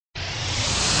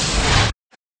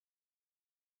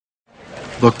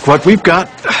Look what we've got.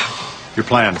 Your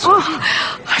plans.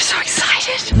 Oh, I'm so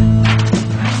excited.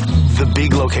 The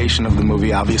big location of the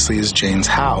movie, obviously, is Jane's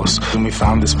house. And we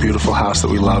found this beautiful house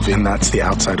that we love, and that's the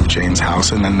outside of Jane's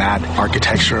house. And then that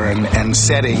architecture and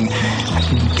setting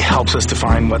helps us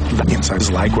define what the inside is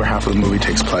like, where half of the movie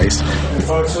takes place.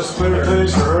 Folks, just clear,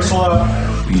 please. Rehearsal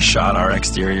out. We shot our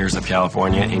exteriors of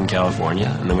California in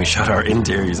California, and then we shot our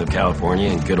interiors of California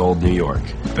in good old New York.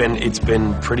 It's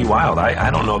been pretty wild. I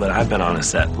don't know that I've been on a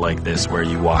set like this where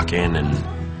you walk in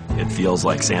and it feels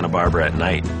like Santa Barbara at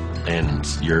night, and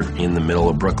you're in the middle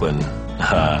of Brooklyn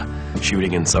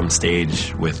shooting in some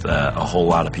stage with a whole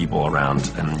lot of people around,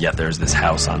 and yet there's this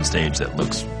house on stage that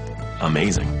looks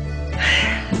amazing.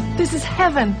 This is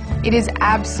heaven. It is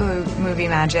absolute movie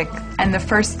magic. And the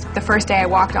first day I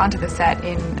walked onto the set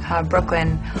in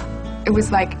Brooklyn, it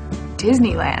was like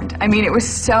Disneyland. I mean, it was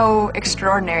so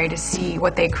extraordinary to see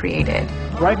what they created.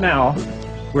 Right now,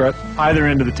 we're at either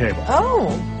end of the table. Oh,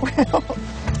 well,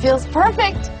 feels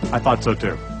perfect. I thought so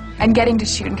too. And getting to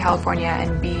shoot in California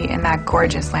and be in that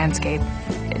gorgeous landscape,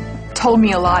 it told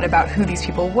me a lot about who these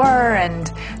people were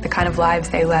and the kind of lives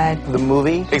they led. The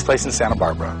movie takes place in Santa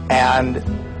Barbara, and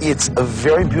it's a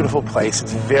very beautiful place.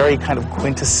 It's very kind of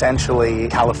quintessentially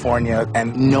California,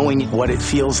 and knowing what it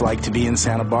feels like to be in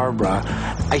Santa Barbara,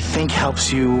 I think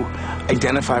helps you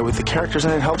identify with the characters,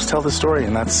 and it helps tell the story,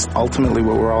 and that's ultimately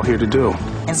what we're all here to do.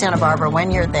 In Santa Barbara,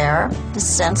 when you're there, the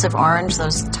sense of orange,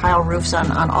 those tile roofs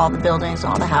on all the buildings,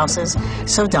 all the houses,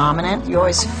 so dominant, you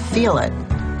always feel it.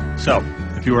 So,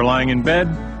 if you were lying in bed,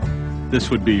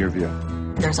 this would be your view.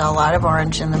 There's a lot of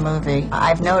orange in the movie.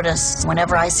 I've noticed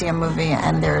whenever I see a movie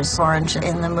and there's orange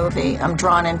in the movie, I'm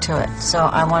drawn into it. So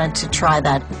I wanted to try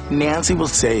that. Nancy will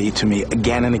say to me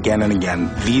again and again and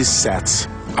again, these sets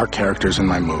are characters in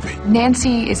my movie.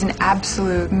 Nancy is an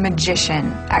absolute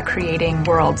magician at creating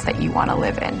worlds that you want to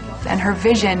live in. And her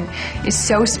vision is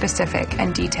so specific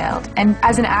and detailed. And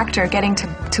as an actor, getting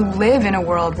to live in a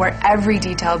world where every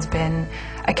detail's been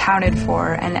accounted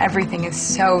for and everything is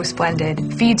so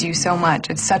splendid feeds you so much.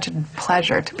 It's such a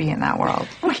pleasure to be in that world.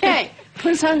 Okay,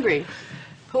 who's hungry?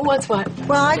 Who wants what?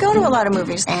 Well, I go to a lot of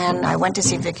movies, and I went to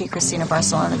see Vicky Cristina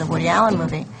Barcelona, the Woody Allen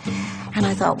movie, and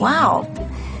I thought, wow,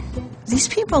 these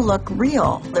people look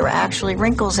real. There were actually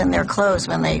wrinkles in their clothes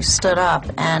when they stood up,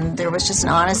 and there was just an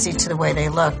honesty to the way they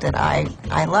looked that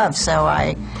I loved. So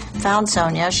I found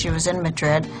Sonia. She was in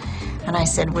Madrid. And I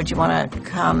said, would you want to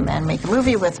come and make a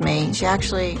movie with me? She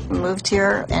actually moved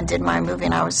here and did my movie,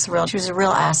 and I was thrilled. She was a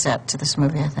real asset to this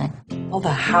movie, I think. All the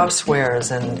housewares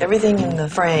and everything in the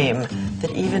frame that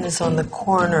even is on the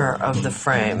corner of the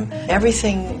frame,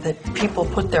 everything that people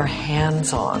put their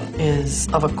hands on is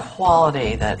of a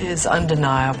quality that is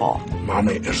undeniable.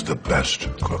 Mommy is the best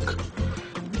cook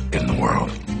in the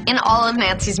world. In all of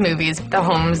Nancy's movies, the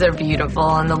homes are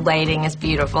beautiful and the lighting is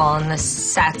beautiful and the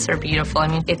sets are beautiful. I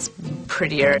mean, it's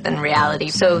prettier than reality.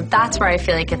 So that's where I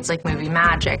feel like it's like movie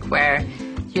magic, where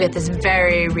you get this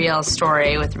very real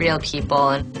story with real people,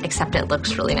 and except it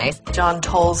looks really nice. John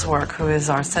Toll's work, who is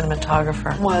our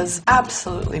cinematographer, was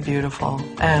absolutely beautiful.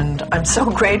 And I'm so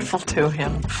grateful to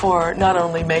him for not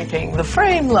only making the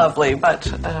frame lovely, but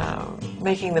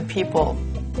making the people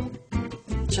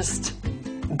just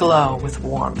glow with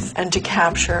warmth, and to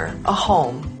capture a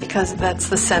home, because that's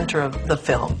the center of the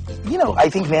film. You know, I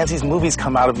think Nancy's movies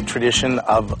come out of a tradition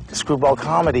of screwball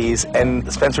comedies,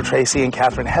 and Spencer Tracy and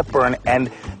Katharine Hepburn, and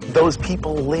those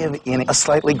people live in a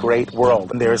slightly great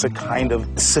world. And there's a kind of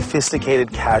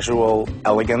sophisticated, casual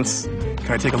elegance.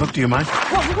 Can I take a look? Do you mind?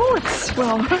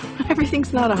 Well,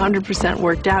 everything's not 100%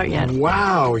 worked out yet.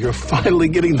 Wow, you're finally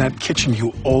getting that kitchen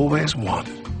you always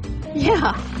wanted.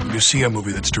 Yeah. You see a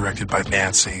movie that's directed by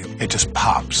Nancy, it just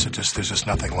pops. There's just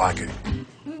nothing like it.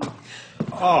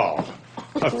 Oh,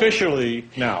 officially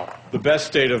now, the best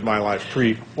state of my life,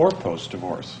 pre or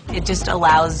post-divorce. It just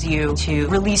allows you to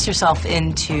release yourself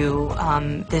into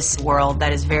this world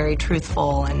that is very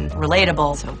truthful and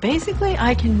relatable. So basically,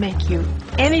 I can make you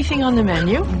anything on the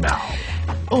menu. No.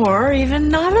 Or even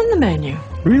not on the menu.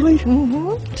 Really?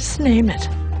 Mm-hmm. Just name it.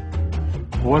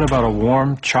 What about a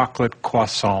warm chocolate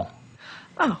croissant?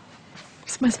 Oh,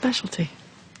 it's my specialty.